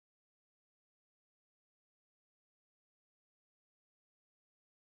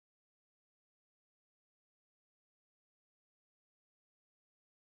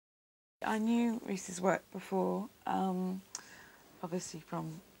I knew Reese's work before, obviously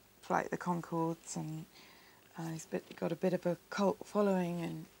from Flight of the Conchords, and he's got a bit of a cult following,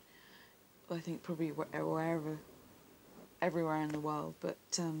 and I think probably everywhere in the world, but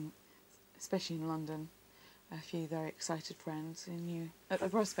especially in London, a few very excited friends who knew, at the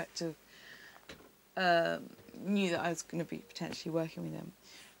prospect of, knew that I was going to be potentially working with him.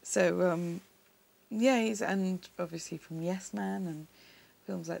 So, yeah, and obviously from Yes Man and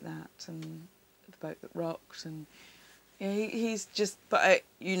films like that, and The Boat That Rocked, and yeah, he's just, but I,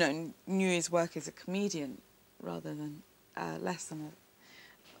 knew his work as a comedian rather than, less than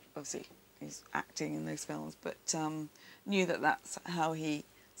obviously he's acting in those films, but knew that that's how he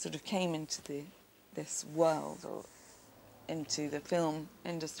sort of came into this world, or into the film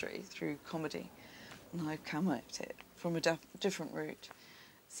industry through comedy, and I've come at it from a different route.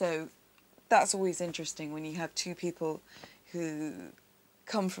 So that's always interesting when you have two people who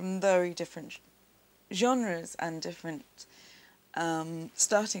come from very different genres and different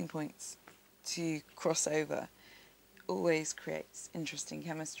starting points to cross over. Always creates interesting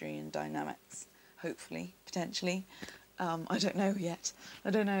chemistry and dynamics, hopefully, potentially. I don't know yet.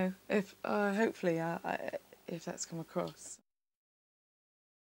 I don't know if, hopefully, if that's come across.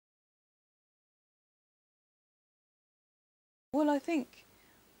 Well, I think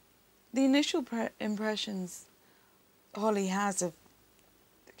the initial impressions Holly has of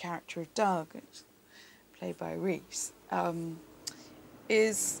the character of Doug, played by Reese,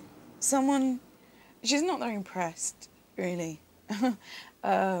 is someone, she's not very impressed, really,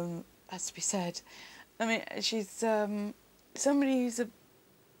 has to be said. I mean, she's somebody who's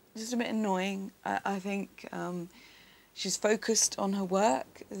just a bit annoying. I think she's focused on her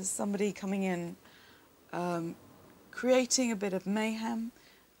work as somebody coming in, creating a bit of mayhem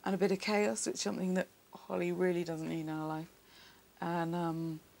and a bit of chaos, which is something that Holly really doesn't need in her life.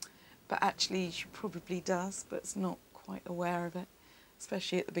 And but actually she probably does, but it's not quite aware of it,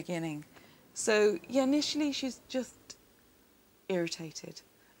 especially at the beginning. So yeah, initially she's just irritated,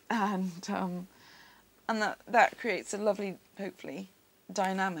 and that creates a lovely, hopefully,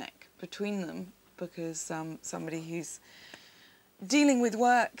 dynamic between them, because somebody who's dealing with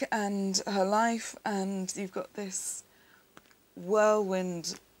work and her life, and you've got this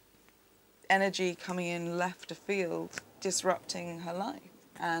whirlwind energy coming in left of field, disrupting her life,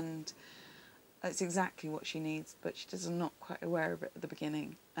 and that's exactly what she needs, but she is not quite aware of it at the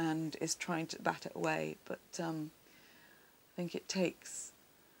beginning and is trying to bat it away. But I think it takes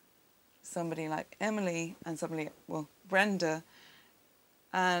somebody like Emily and somebody, well, Brenda,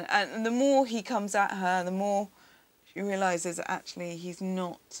 and the more he comes at her, the more she realises that actually he's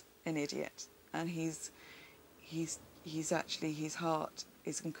not an idiot, and he's actually, his heart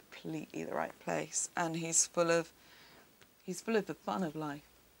is in completely the right place, and he's full of the fun of life,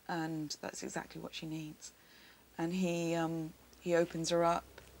 and that's exactly what she needs. And he opens her up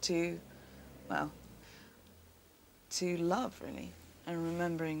to, well, to love, really, and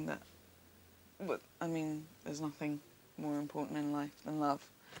remembering that, I mean, there's nothing more important in life than love,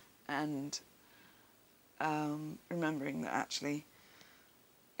 and remembering that actually,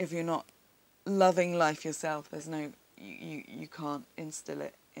 if you're not loving life yourself, there's no, you can't instill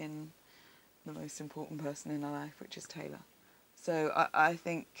it in the most important person in our life, which is Taylor. So I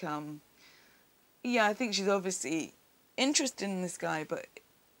think, yeah, I think she's obviously interested in this guy, but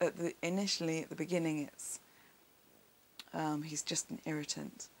initially at the beginning, it's he's just an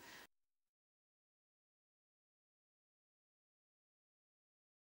irritant.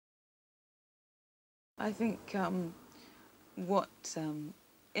 I think what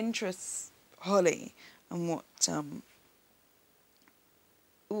interests Holly, and what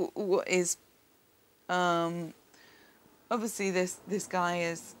is obviously this guy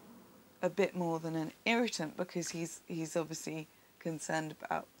is a bit more than an irritant, because he's obviously concerned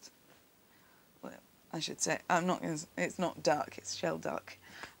about, well, I should say, it's not duck, it's shell duck,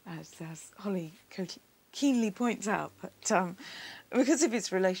 as Holly keenly points out, but because of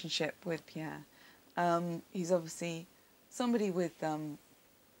his relationship with Pierre, he's obviously somebody with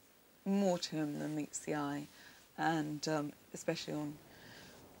more to him than meets the eye, and especially on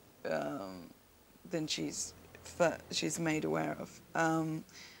than she's made aware of.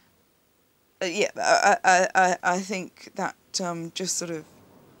 Yeah, I think that just sort of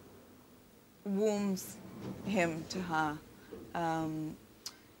warms him to her.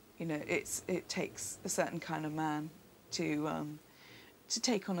 You know, it takes a certain kind of man to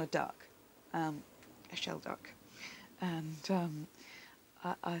take on a duck, a shell duck, and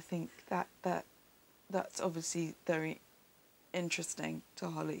I think that's obviously very interesting to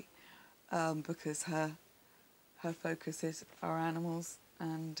Holly, because her focus is our animals,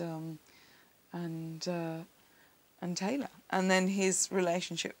 and and Taylor, and then his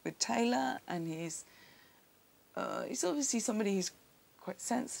relationship with Taylor, and he's obviously somebody who's quite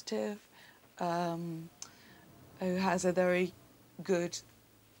sensitive, who has a very good,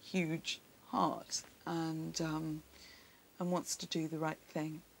 huge heart, and wants to do the right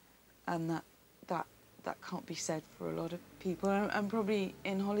thing, and that can't be said for a lot of people, and probably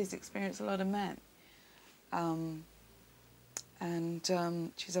in Holly's experience, a lot of men.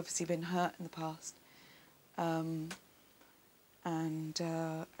 She's obviously been hurt in the past, and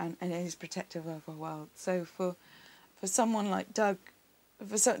is protective of her world. So for someone like Doug,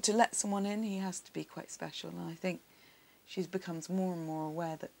 to let someone in, he has to be quite special. And I think she becomes more and more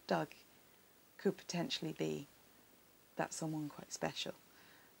aware that Doug could potentially be that someone quite special,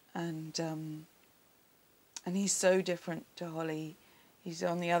 and he's so different to Holly. He's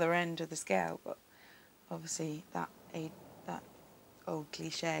on the other end of the scale, but obviously that old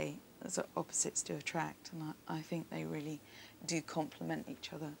cliche, as opposites do attract, and I think they really do complement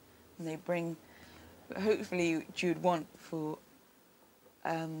each other, and they bring, hopefully you'd want for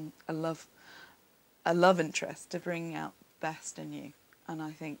a love interest to bring out the best in you, and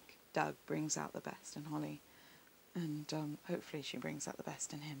I think Doug brings out the best in Holly, and hopefully she brings out the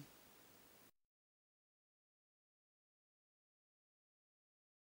best in him.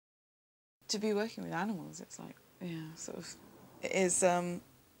 To be working with animals, it's like, yeah, sort of, it is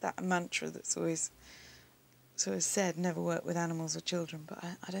that mantra that's always said, never work with animals or children, but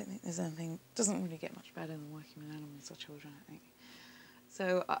I don't think there's anything, doesn't really get much better than working with animals or children, I think.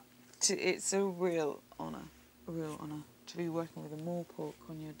 So it's a real honour to be working with a moor pork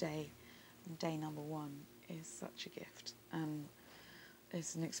on your day number 1 is such a gift, and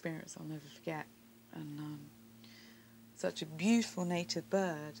it's an experience I'll never forget, and such a beautiful native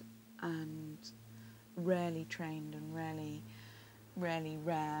bird, and rarely trained and rarely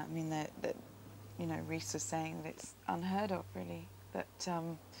rare. I mean, that you know, Reese was saying that it's unheard of, really. That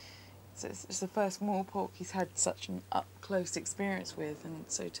so it's the first moor pork he's had such an up close experience with, and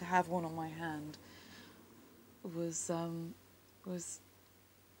so to have one on my hand was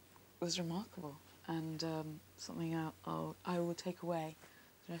remarkable, and something I will take away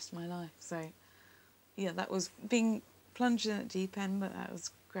the rest of my life. So yeah, that was being plunged in at deep end, but that was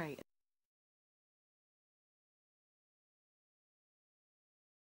great.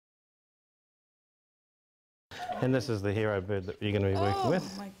 And this is the hero bird that you're going to be working with.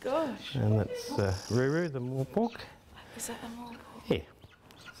 Oh my gosh! And that's Ruru, the moor pork. Is that a moor pork? Yeah.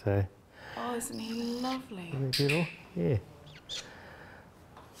 So. Oh, isn't he lovely? Isn't he beautiful? Yeah.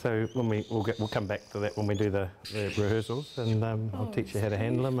 So when we'll come back to that when we do the rehearsals, and I'll teach you how to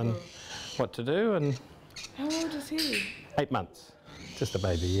handle him and what to do. And how old is he? 8 months. Just a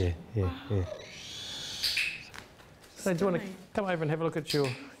baby. Yeah. Wow. So do you want to come over and have a look at your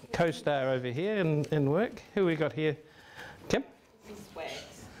co-star over here in work? Who we got here? Kim? This is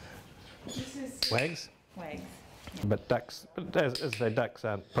Wags. This is Wags. Wags. But ducks, as they ducks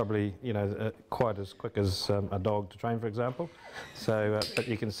aren't probably, you know, quite as quick as a dog to train, for example. So, but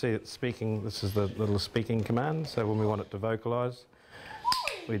you can see it speaking. This is the little speaking command. So when we want it to vocalise,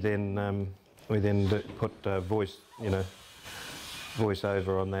 we then put voice, you know, voice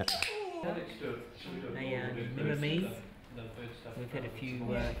over on that. Hey, remember me? We've had a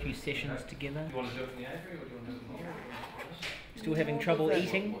few sessions together. Still having trouble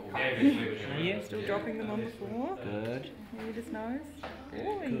eating? Are you? still dropping them on the floor. Good. Maybe his nose.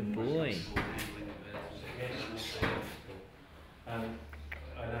 Boy. Good boy.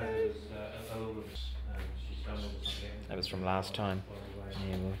 That was from last time.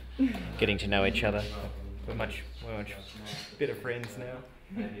 Yeah, we're getting to know each other. We're much better friends now.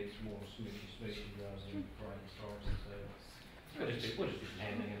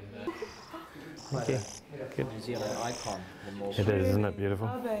 Okay, good. New Zealand icon. It is, isn't it beautiful?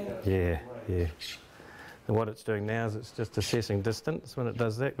 Are they? Yeah. And what it's doing now is it's just assessing distance when it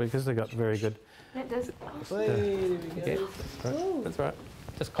does that, because they've got very good. That does. Yeah, that's right.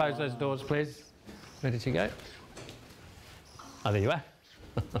 Just close those doors, please. Ready to go? Oh, there you are.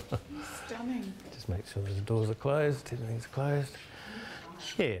 Stunning. Just make sure the doors are closed, everything's closed.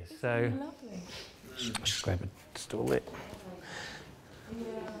 Yeah, so Lovely. just grab a stool there.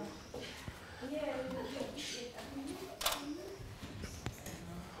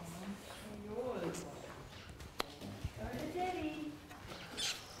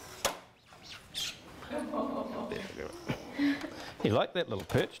 You like that little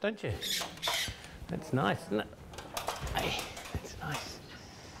perch, don't you? That's nice, isn't it? Hey, that's nice.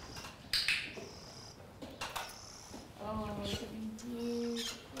 Oh, beautiful.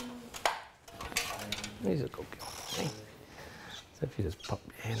 He's a good girl. Hey. So if you just pop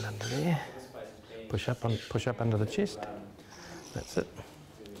your hand under there. push up under the chest. That's it.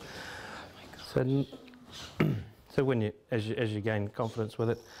 So, so when as you gain confidence with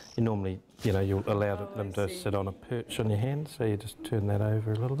it, you normally, you'll allow them to sit on a perch on your hand. So you just turn that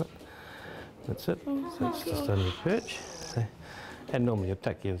over a little bit. That's it. So it's just on your perch. So, and normally you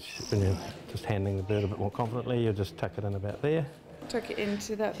tuck when you're just handling the bird a bit more confidently, you just tuck it in about there. Tuck it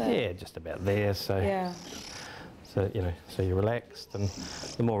into that there? Yeah, just about there. So yeah. So so you're relaxed, and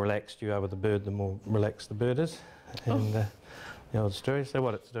the more relaxed you are with the bird, the more relaxed the bird is. And the old story. So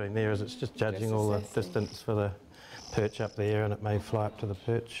what it's doing there is it's just judging all the distance for the perch up there, and it may fly up to the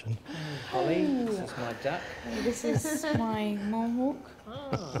perch. And Holly, this is my duck. This is my mohawk.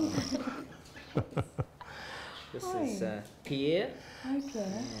 Oh. This is Pierre.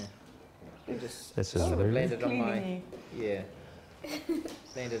 Okay. Yeah. Just this is landed on my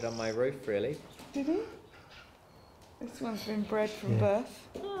landed on my roof really. Did he? This one's been bred from birth.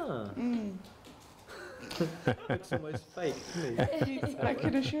 Ah. Looks almost fake, isn't he? I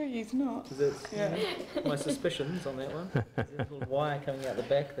can assure you he's not. Is it, my suspicions on that one. There's a little wire coming out the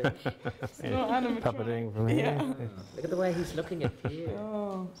back there. It's not animatronic. Puppeting from here. Oh, look at the way he's looking at you.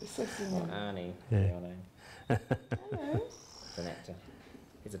 Oh, it's so similar. Arnie. Yeah. Hello. He's an actor.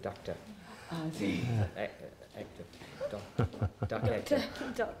 He's a doctor. Oh, is he? Actor. Duck actor.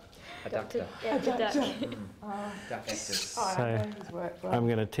 A doctor. Yeah, A doctor. Duck actors. So I'm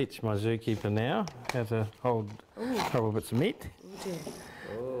going to teach my zookeeper now how to hold couple bits of meat.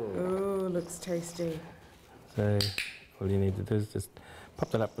 Oh, looks tasty. So all you need to do is just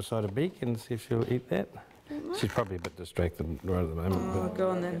pop that up beside a beak and see if she'll eat that. She's probably a bit distracted right at the moment. Oh,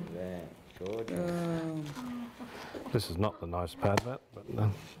 go on then. Gorgeous. This is not the nice part of it, but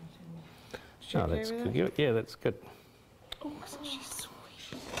no, that's with good. Yeah, that's good. Oh, she's sweet.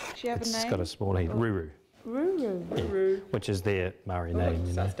 She have a It's name? got a small head, Ruru. Ruru. Yeah, Ruru. which is their Maori name,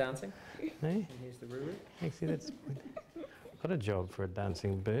 Starts dancing. Hey? And here's the Ruru. Actually, that's got a job for a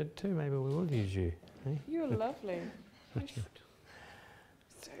dancing bird too. Maybe we will use you. Hey? You're lovely.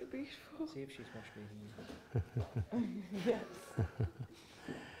 So beautiful. See if she's washed me. Yes.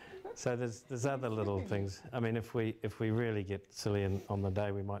 So there's other little things. I mean, if we really get silly on the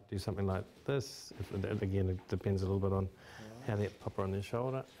day, we might do something like this. Again, it depends a little bit on how they pop her on their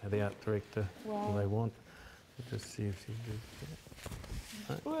shoulder, how the art director they want. We'll just see if she does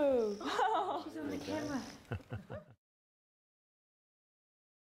that. Whoa. She's on the camera.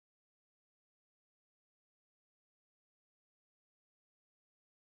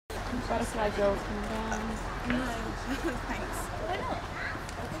 Butterfly girls come down. No, thanks. Why not?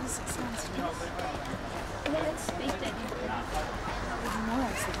 Because it sounds nice. Well, let's speak then. No,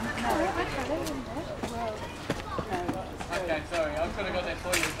 okay, they wouldn't do it. Well, no. Okay, sorry, I could have got that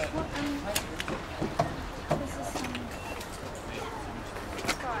for you, but... This is some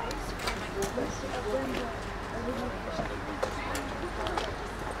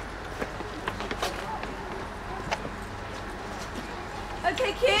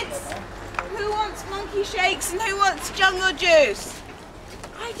Okay, kids, who wants monkey shakes and who wants jungle juice?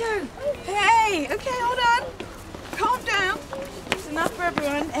 I do. Hey, okay, hold on. Calm down. It's enough for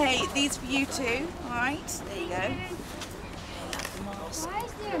everyone. Hey, these for you too. All right, there you go. Why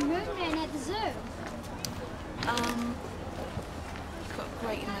is there a merman at the zoo? You've got a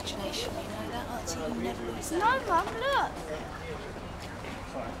great imagination, you know that, Archie. You never lose that. No, Mum, look.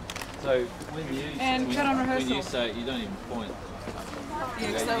 So, when you, And cut on when rehearsal. you say it, you don't even point.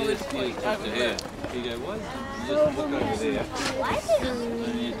 Yes, I would point over there. You go, what? You just look over there. Why is there a merman?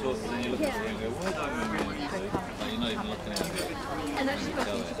 And you talk, then you look at there and go, why is that over there? Like, you're not even looking at it. And that's just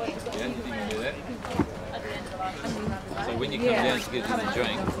Tell that. Yeah, you can do that. So when you come down to get you the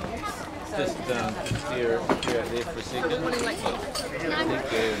drink, just steer out there for a second. Think there and pop over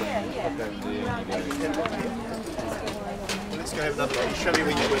there and you go. Let's go have another one. Show me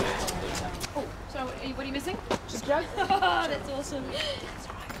when you win. So, what are you missing? Just jug. Oh, that's awesome. That's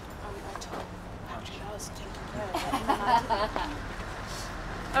all right. I told Patrick I was taking care of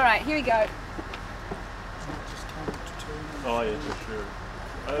it. All right, here we go. Oh, yeah, for sure.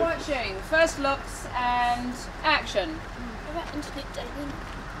 Watching, first looks and action. What about internet dating?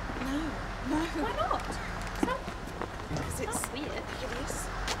 No. Why not? Because it's Weird. hideous.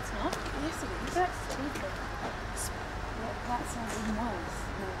 It's not. Yes, it is. That's stupid. That sounds even worse.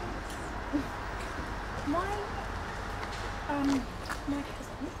 My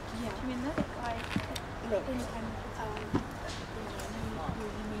cousin. Yeah. Do you mean that guy? Look, you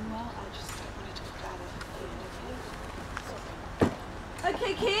mean well. I just don't want to talk about it.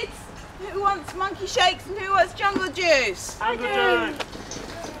 Okay, kids. Who wants monkey shakes and who wants jungle juice? I do.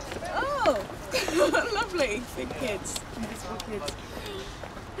 Oh, lovely. Big kids. Beautiful kids.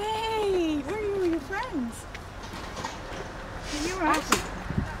 Hey, where are you? friends. Are you right?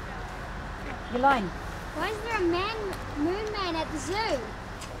 You're lying. Why is there a moon man at the zoo?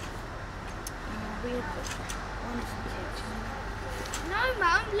 No,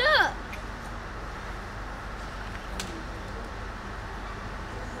 Mum, look.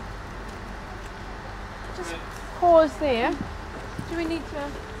 Just pause there. Do we need to?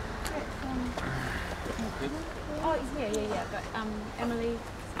 Oh, yeah. But Emily.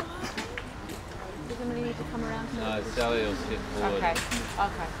 Does Emily need to come around? No, Sally will step forward. Okay.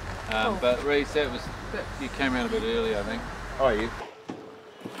 Cool. But Reece, that was you came around a bit early, I think. Oh, you?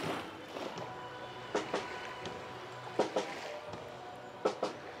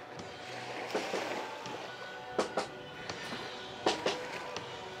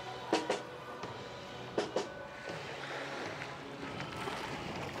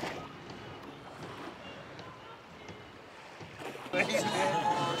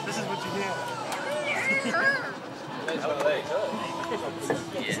 This is what you hear.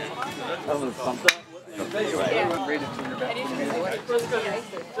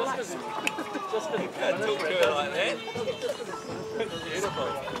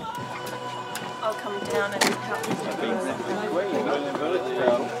 I'll come down and help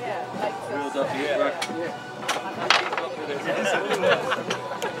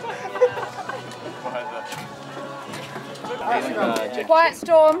you. Quiet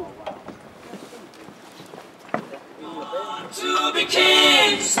storm. To the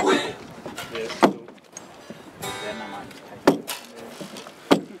kids with.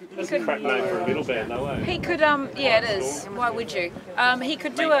 That's a crap name for a middle band, though, eh? He could, yeah, it is. Why would you? He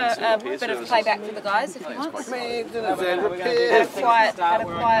could do a bit of playback for the guys if he wants. At a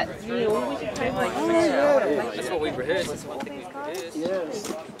quiet view. That's what we rehearsed. That's one thing we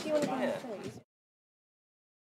rehearsed.